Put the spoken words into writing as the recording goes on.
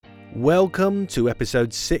Welcome to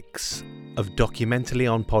episode 6 of Documentally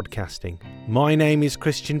on Podcasting. My name is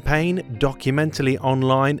Christian Payne, Documentally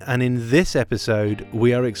Online, and in this episode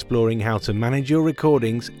we are exploring how to manage your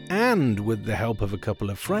recordings, and with the help of a couple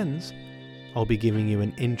of friends, I'll be giving you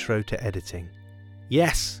an intro to editing.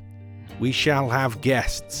 Yes, we shall have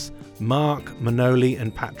guests. Mark, Manoli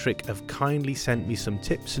and Patrick have kindly sent me some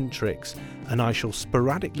tips and tricks, and I shall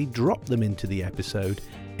sporadically drop them into the episode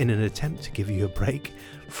in an attempt to give you a break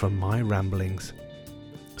from my ramblings.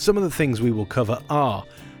 Some of the things we will cover are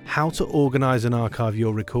how to organise and archive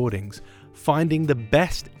your recordings, finding the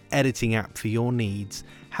best editing app for your needs,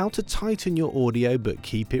 how to tighten your audio but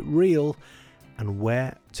keep it real, and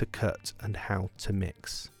where to cut and how to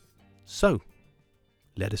mix. So,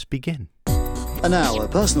 let us begin. And now, a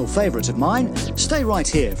personal favourite of mine, stay right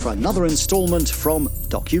here for another instalment from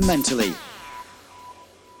Documentally.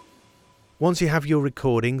 Once you have your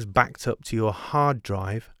recordings backed up to your hard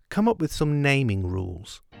drive, come up with some naming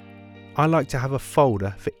rules. I like to have a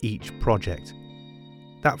folder for each project.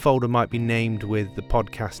 That folder might be named with the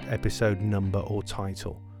podcast episode number or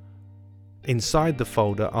title. Inside the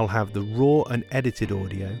folder, I'll have the raw and edited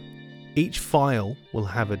audio. Each file will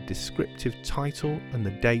have a descriptive title and the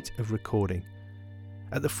date of recording.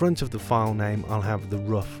 At the front of the file name, I'll have the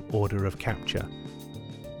rough order of capture.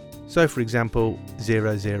 So for example,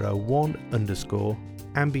 001_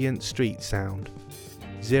 ambient street sound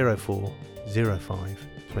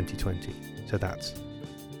 04/05/2020. So that's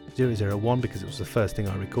 001 because it was the first thing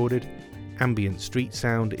I recorded. Ambient street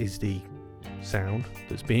sound is the sound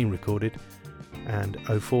that's being recorded. And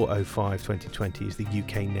 04/05/2020 is the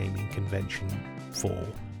UK naming convention for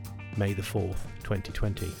May the 4th,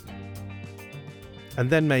 2020. And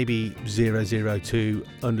then maybe 002_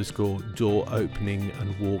 door opening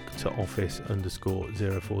and walk to office _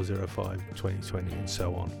 04/05/2020 and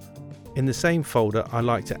so on. In the same folder, I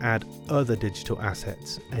like to add other digital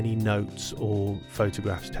assets, any notes or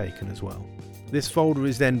photographs taken as well. This folder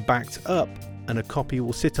is then backed up and a copy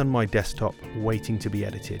will sit on my desktop waiting to be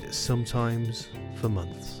edited, sometimes for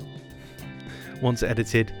months. Once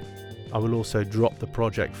edited, I will also drop the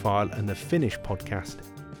project file and the finished podcast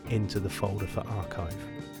into the folder for archive.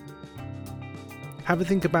 Have a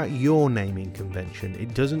think about your naming convention.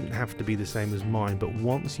 It doesn't have to be the same as mine, but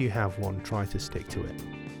once you have one, try to stick to it.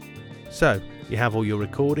 So, you have all your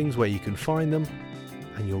recordings where you can find them,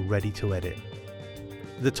 and you're ready to edit.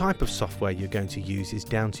 The type of software you're going to use is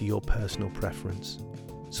down to your personal preference.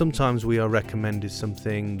 Sometimes we are recommended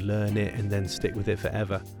something, learn it, and then stick with it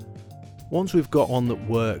forever. Once we've got one that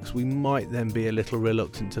works, we might then be a little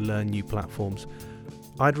reluctant to learn new platforms.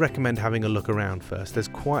 I'd recommend having a look around first. There's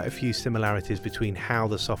quite a few similarities between how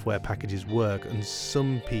the software packages work, and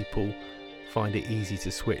some people find it easy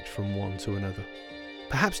to switch from one to another.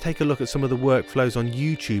 Perhaps take a look at some of the workflows on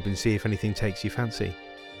YouTube and see if anything takes your fancy.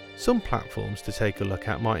 Some platforms to take a look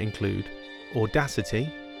at might include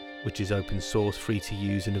Audacity, which is open source, free to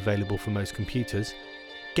use and available for most computers.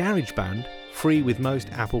 GarageBand, free with most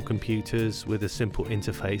Apple computers with a simple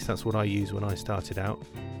interface. That's what I used when I started out.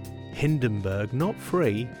 Hindenburg, not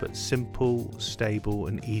free, but simple, stable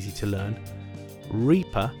and easy to learn.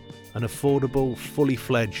 Reaper, an affordable, fully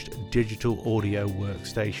fledged digital audio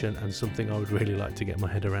workstation and something I would really like to get my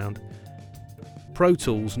head around. Pro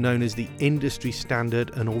Tools, known as the industry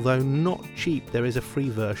standard, and although not cheap, there is a free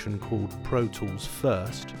version called Pro Tools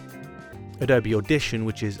First. Adobe Audition,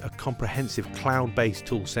 which is a comprehensive cloud-based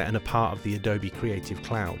toolset and a part of the Adobe Creative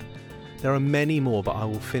Cloud. There are many more, but I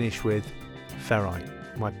will finish with Ferrite,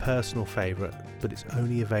 my personal favourite, but it's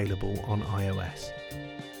only available on iOS.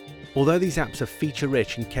 Although these apps are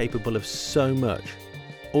feature-rich and capable of so much,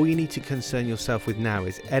 all you need to concern yourself with now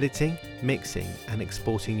is editing, mixing and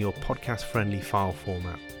exporting your podcast-friendly file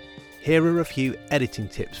format. Here are a few editing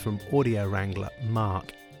tips from audio wrangler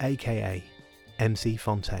Mark, aka MC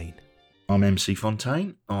Fontaine. I'm MC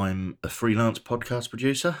Fontaine. I'm a freelance podcast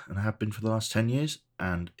producer and I have been for the last 10 years.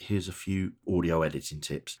 And here's a few audio editing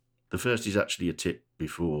tips. The first is actually a tip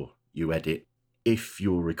before you edit. If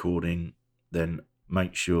you're recording, then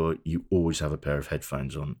make sure you always have a pair of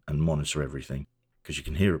headphones on and monitor everything, because you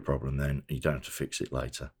can hear a problem then and you don't have to fix it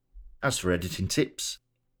later. As for editing tips,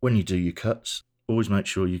 when you do your cuts, always make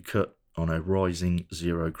sure you cut on a rising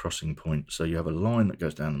zero crossing point. So you have a line that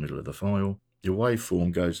goes down the middle of the file. Your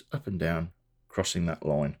waveform goes up and down, crossing that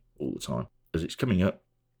line all the time. As it's coming up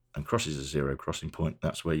and crosses a zero crossing point,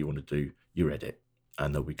 that's where you want to do your edit,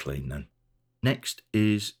 and they'll be clean then. Next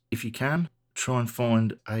is, if you can, try and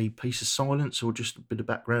find a piece of silence or just a bit of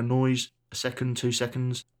background noise, a second, 2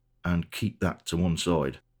 seconds, and keep that to one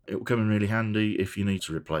side. It will come in really handy if you need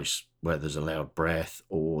to replace where there's a loud breath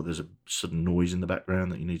or there's a sudden noise in the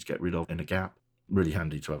background that you need to get rid of in a gap. Really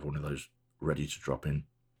handy to have one of those ready to drop in.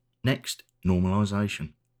 Next, normalization.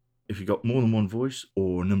 If you've got more than one voice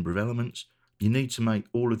or a number of elements, you need to make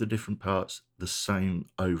all of the different parts the same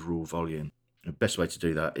overall volume. The best way to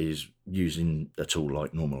do that is using a tool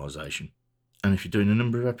like normalization. And if you're doing a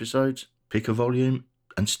number of episodes, pick a volume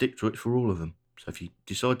and stick to it for all of them. So if you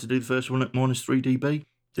decide to do the first one at -3 dB,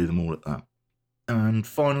 do them all at that. And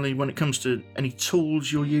finally, when it comes to any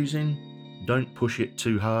tools you're using, don't push it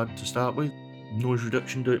too hard to start with. Noise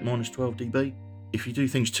reduction, do it -12 dB. If you do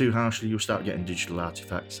things too harshly, you'll start getting digital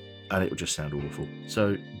artifacts and it will just sound awful.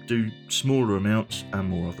 So do smaller amounts and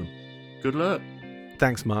more of them. Good luck.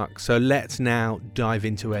 Thanks, Mark. So let's now dive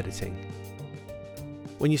into editing.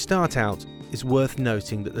 When you start out, it's worth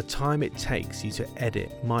noting that the time it takes you to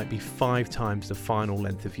edit might be 5 times the final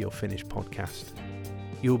length of your finished podcast.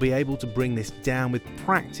 You will be able to bring this down with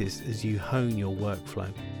practice as you hone your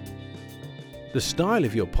workflow. The style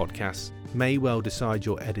of your podcast may well decide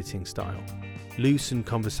your editing style. Loose and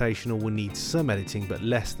conversational will need some editing, but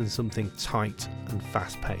less than something tight and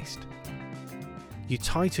fast-paced. You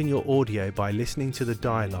tighten your audio by listening to the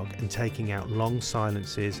dialogue and taking out long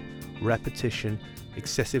silences, repetition,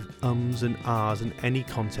 excessive ums and ahs, and any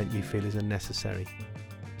content you feel is unnecessary.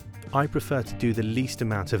 I prefer to do the least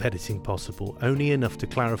amount of editing possible, only enough to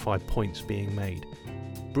clarify points being made.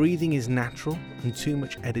 Breathing is natural, and too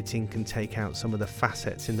much editing can take out some of the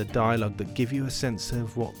facets in the dialogue that give you a sense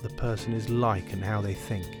of what the person is like and how they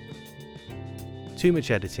think. Too much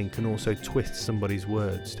editing can also twist somebody's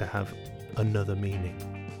words to have another meaning.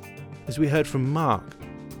 As we heard from Mark,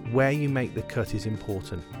 where you make the cut is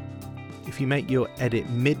important. If you make your edit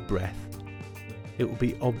mid-breath, it will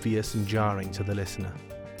be obvious and jarring to the listener.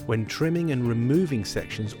 When trimming and removing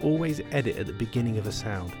sections, always edit at the beginning of a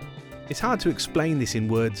sound. It's hard to explain this in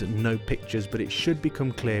words and no pictures, but it should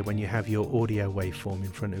become clear when you have your audio waveform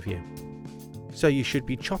in front of you. So you should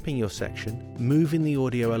be chopping your section, moving the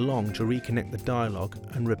audio along to reconnect the dialogue,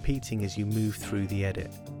 and repeating as you move through the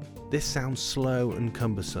edit. This sounds slow and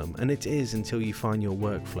cumbersome, and it is until you find your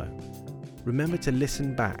workflow. Remember to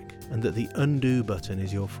listen back and that the undo button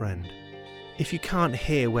is your friend. If you can't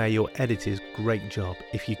hear where your edit is, great job.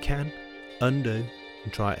 If you can, undo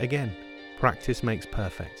and try it again. Practice makes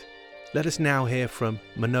perfect. Let us now hear from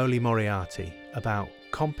Manoli Moriarty about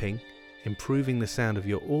comping, improving the sound of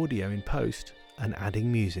your audio in post, and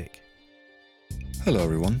adding music. Hello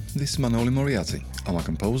everyone, this is Manoli Moriarty. I'm a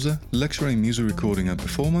composer, lecturer in music recording and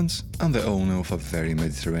performance, and the owner of a very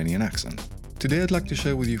Mediterranean accent. Today I'd like to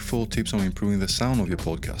share with you 4 tips on improving the sound of your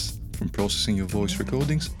podcast, from processing your voice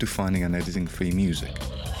recordings to finding and editing free music.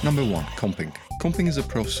 Number 1. Comping. Comping is a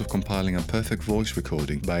process of compiling a perfect voice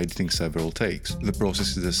recording by editing several takes. The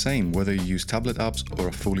process is the same whether you use tablet apps or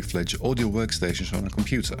a fully fledged audio workstation on a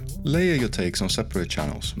computer. Layer your takes on separate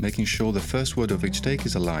channels, making sure the first word of each take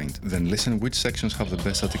is aligned, then listen which sections have the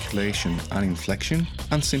best articulation and inflection,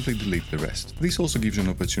 and simply delete the rest. This also gives you an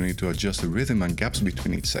opportunity to adjust the rhythm and gaps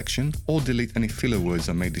between each section, or delete any filler words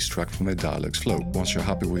that may distract from the dialogue's flow. Once you're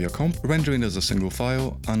happy with your comp, render it as a single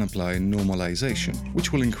file and apply normalization,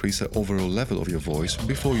 which will increase the overall level of your voice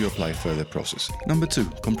before you apply further processing. Number 2.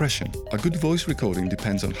 Compression. A good voice recording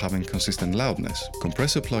depends on having consistent loudness.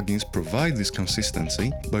 Compressor plugins provide this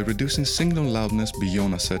consistency by reducing signal loudness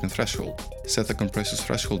beyond a certain threshold. Set the compressor's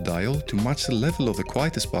threshold dial to match the level of the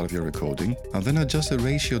quietest part of your recording, and then adjust the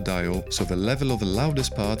ratio dial so the level of the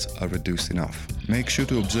loudest parts are reduced enough. Make sure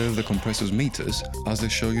to observe the compressor's meters as they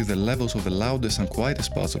show you the levels of the loudest and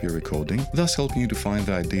quietest parts of your recording, thus helping you to find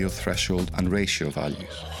the ideal threshold and ratio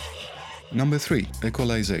values. Number 3.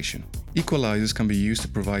 Equalization. Equalizers can be used to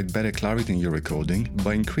provide better clarity in your recording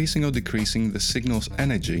by increasing or decreasing the signal's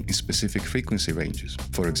energy in specific frequency ranges.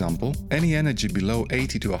 For example, any energy below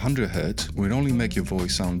 80 to 100 Hz will only make your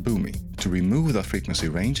voice sound boomy. To remove that frequency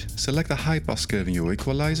range, select the high-pass curve in your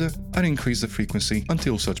equalizer and increase the frequency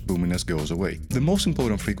until such boominess goes away. The most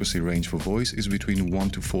important frequency range for voice is between 1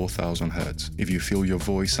 to 4000 Hz. If you feel your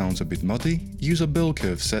voice sounds a bit muddy, use a bell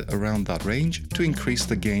curve set around that range to increase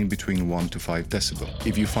the gain between 1 to 5 decibel.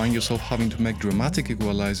 If you find yourself having to make dramatic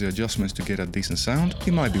equalizer adjustments to get a decent sound,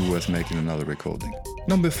 it might be worth making another recording.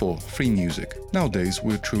 Number 4. Free music. Nowadays,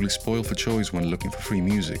 we're truly spoiled for choice when looking for free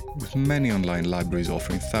music, with many online libraries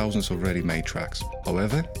offering thousands of ready-made tracks.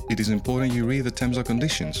 However, it is important you read the terms and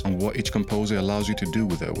conditions on what each composer allows you to do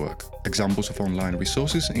with their work. Examples of online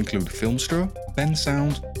resources include Filmstro, Ben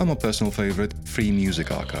Sound, and my personal favorite, Free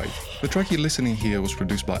Music Archive. The track you're listening here was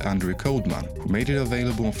produced by Andrew Codeman, who made it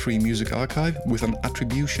available on Free Music Archive with an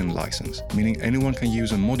attribution license, meaning anyone can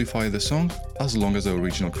use and modify the song as long as the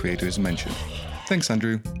original creator is mentioned. Thanks,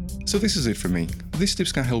 Andrew. So this is it for me. These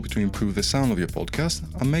tips can help you to improve the sound of your podcast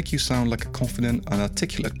and make you sound like a confident and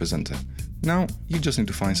articulate presenter. Now, you just need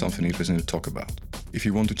to find something interesting to talk about. If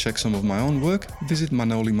you want to check some of my own work, visit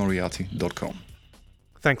manolimoriarty.com.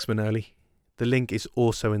 Thanks, Manoli. The link is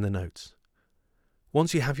also in the notes.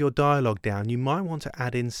 Once you have your dialogue down, you might want to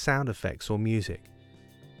add in sound effects or music.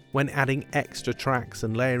 When adding extra tracks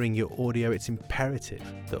and layering your audio, it's imperative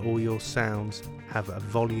that all your sounds have a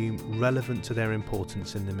volume relevant to their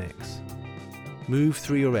importance in the mix. Move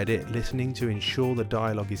through your edit, listening to ensure the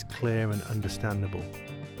dialogue is clear and understandable,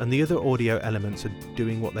 and the other audio elements are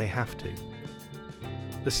doing what they have to.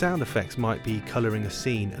 The sound effects might be colouring a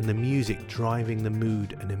scene and the music driving the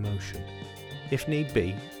mood and emotion. If need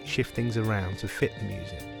be, shift things around to fit the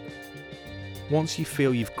music. Once you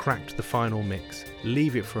feel you've cracked the final mix,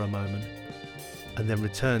 leave it for a moment and then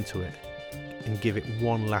return to it and give it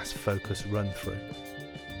one last focus run through.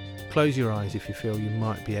 Close your eyes if you feel you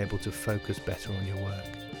might be able to focus better on your work.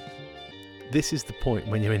 This is the point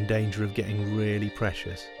when you're in danger of getting really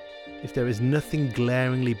precious. If there is nothing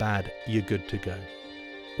glaringly bad, you're good to go.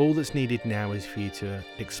 All that's needed now is for you to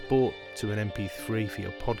export to an MP3 for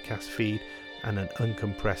your podcast feed and an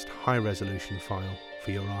uncompressed high-resolution file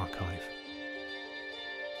for your archive.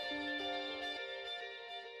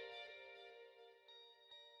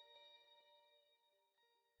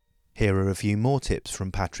 Here are a few more tips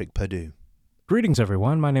from Patrick Perdue. Greetings,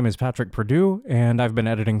 everyone. My name is Patrick Perdue, and I've been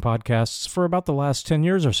editing podcasts for about the last 10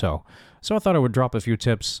 years or so. So I thought I would drop a few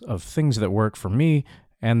tips of things that work for me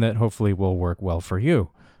and that hopefully will work well for you.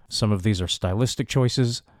 Some of these are stylistic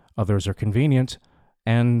choices, others are convenient,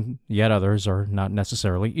 and yet others are not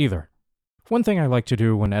necessarily either. One thing I like to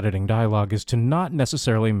do when editing dialogue is to not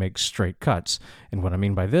necessarily make straight cuts. And what I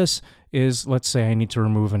mean by this is, let's say I need to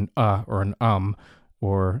remove an or an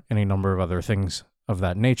or any number of other things of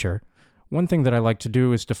that nature. One thing that I like to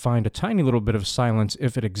do is to find a tiny little bit of silence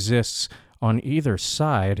if it exists on either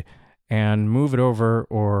side and move it over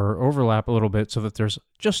or overlap a little bit so that there's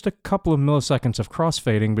just a couple of milliseconds of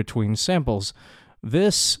crossfading between samples.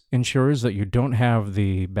 This ensures that you don't have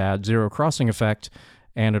the bad zero crossing effect,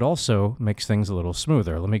 and it also makes things a little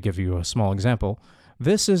smoother. Let me give you a small example.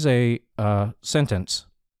 This is a sentence.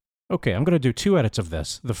 Okay, I'm going to do two edits of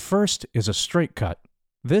this. The first is a straight cut.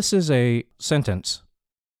 This is a sentence.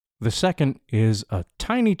 The second is a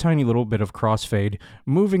tiny, tiny little bit of crossfade,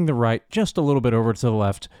 moving the right just a little bit over to the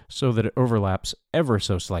left so that it overlaps ever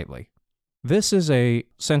so slightly. This is a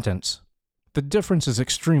sentence. The difference is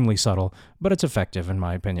extremely subtle, but it's effective in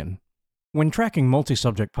my opinion. When tracking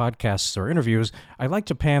multi-subject podcasts or interviews, I like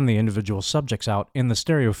to pan the individual subjects out in the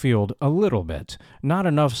stereo field a little bit. Not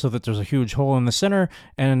enough so that there's a huge hole in the center,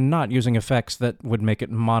 and not using effects that would make it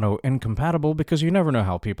mono-incompatible because you never know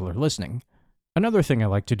how people are listening. Another thing I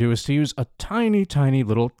like to do is to use a tiny, tiny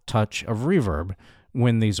little touch of reverb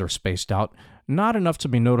when these are spaced out. Not enough to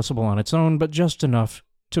be noticeable on its own, but just enough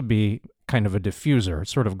to be kind of a diffuser,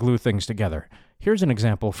 sort of glue things together. Here's an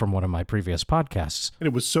example from one of my previous podcasts. And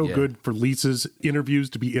it was so good for Lisa's interviews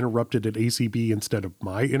to be interrupted at ACB instead of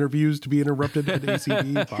my interviews to be interrupted at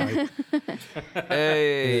ACB by...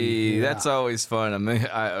 Hey, that's always fun. I mean,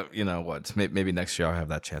 you know what? Maybe next year I'll have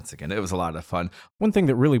that chance again. It was a lot of fun. One thing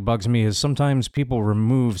that really bugs me is sometimes people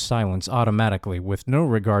remove silence automatically with no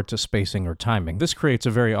regard to spacing or timing. This creates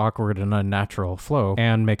a very awkward and unnatural flow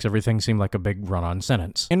and makes everything seem like a big run-on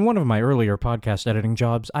sentence. In one of my earlier podcast editing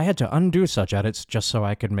jobs, I had to undo such edits just so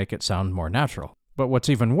I could make it sound more natural. But what's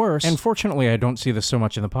even worse, and fortunately I don't see this so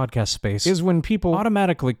much in the podcast space, is when people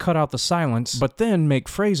automatically cut out the silence, but then make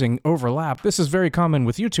phrasing overlap. This is very common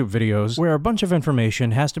with YouTube videos, where a bunch of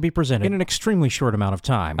information has to be presented in an extremely short amount of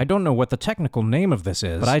time. I don't know what the technical name of this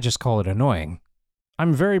is, but I just call it annoying.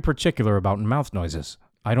 I'm very particular about mouth noises.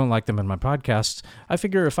 I don't like them in my podcasts. I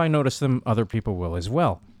figure if I notice them, other people will as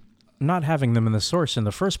well. Not having them in the source in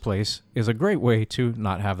the first place is a great way to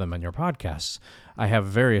not have them in your podcasts. I have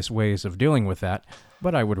various ways of dealing with that,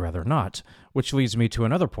 but I would rather not, which leads me to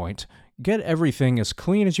another point. Get everything as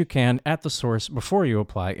clean as you can at the source before you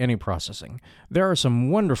apply any processing. There are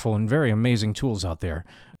some wonderful and very amazing tools out there.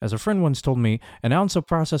 As a friend once told me, an ounce of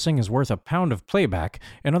processing is worth a pound of playback.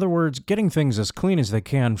 In other words, getting things as clean as they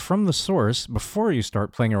can from the source before you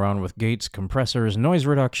start playing around with gates, compressors, noise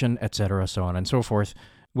reduction, etc., so on and so forth,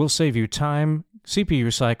 will save you time,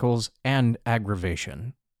 CPU cycles, and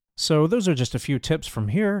aggravation. So those are just a few tips from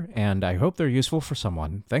here, and I hope they're useful for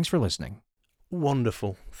someone. Thanks for listening.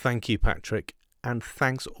 Wonderful. Thank you, Patrick. And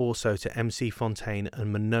thanks also to MC Fontaine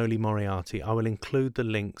and Manoli Moriarty. I will include the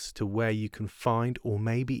links to where you can find or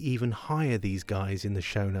maybe even hire these guys in the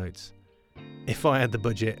show notes. If I had the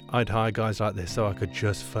budget, I'd hire guys like this so I could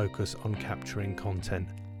just focus on capturing content.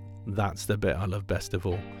 That's the bit I love best of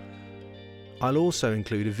all. I'll also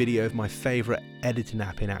include a video of my favourite editing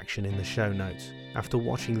app in action in the show notes. After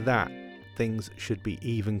watching that, things should be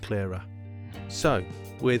even clearer. So,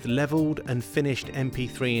 with levelled and finished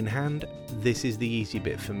MP3 in hand, this is the easy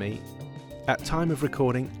bit for me. At time of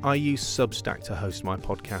recording, I use Substack to host my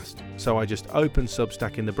podcast. So I just open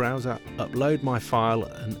Substack in the browser, upload my file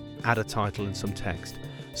and add a title and some text.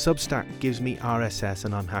 Substack gives me RSS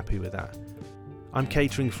and I'm happy with that. I'm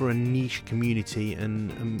catering for a niche community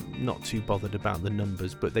and am not too bothered about the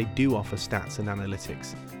numbers, but they do offer stats and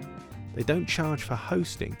analytics. They don't charge for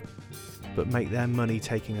hosting, but make their money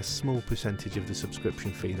taking a small percentage of the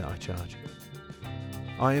subscription fee that I charge.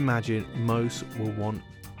 I imagine most will want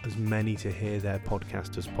as many to hear their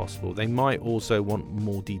podcast as possible. They might also want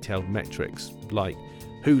more detailed metrics, like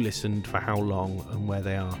who listened, for how long, and where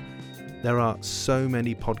they are. There are so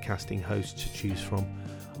many podcasting hosts to choose from.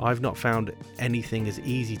 I've not found anything as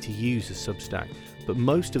easy to use as Substack, but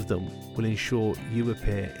most of them will ensure you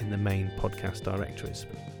appear in the main podcast directories.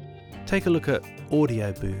 Take a look at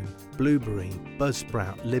Audioboom, Blueberry,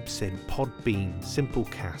 Buzzsprout, Libsyn, Podbean,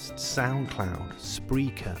 Simplecast, SoundCloud,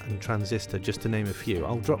 Spreaker and Transistor, just to name a few.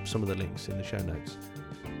 I'll drop some of the links in the show notes.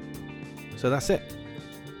 So that's it.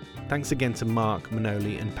 Thanks again to Mark,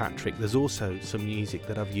 Manoli and Patrick. There's also some music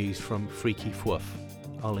that I've used from Freaky Fwuff.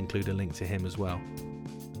 I'll include a link to him as well.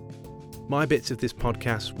 My bits of this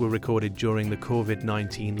podcast were recorded during the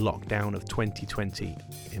COVID-19 lockdown of 2020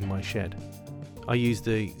 in my shed. I used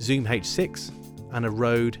the Zoom H6 and a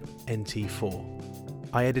Rode NT4.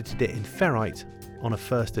 I edited it in Ferrite on a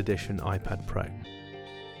first edition iPad Pro.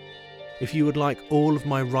 If you would like all of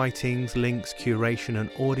my writings, links, curation and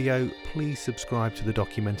audio, please subscribe to the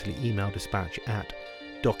Documentally email dispatch at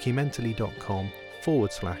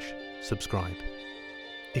documentally.com/subscribe.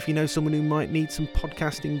 If you know someone who might need some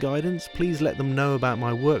podcasting guidance, please let them know about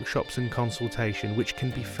my workshops and consultation, which can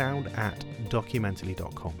be found at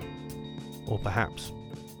documentally.com. Or perhaps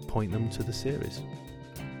point them to the series.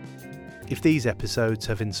 If these episodes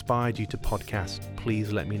have inspired you to podcast,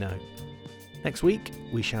 please let me know. Next week,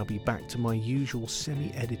 we shall be back to my usual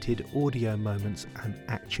semi-edited audio moments and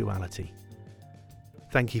actuality.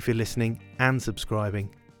 Thank you for listening and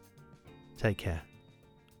subscribing. Take care.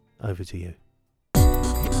 Over to you.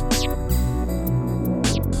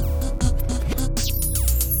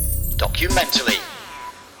 Documentally.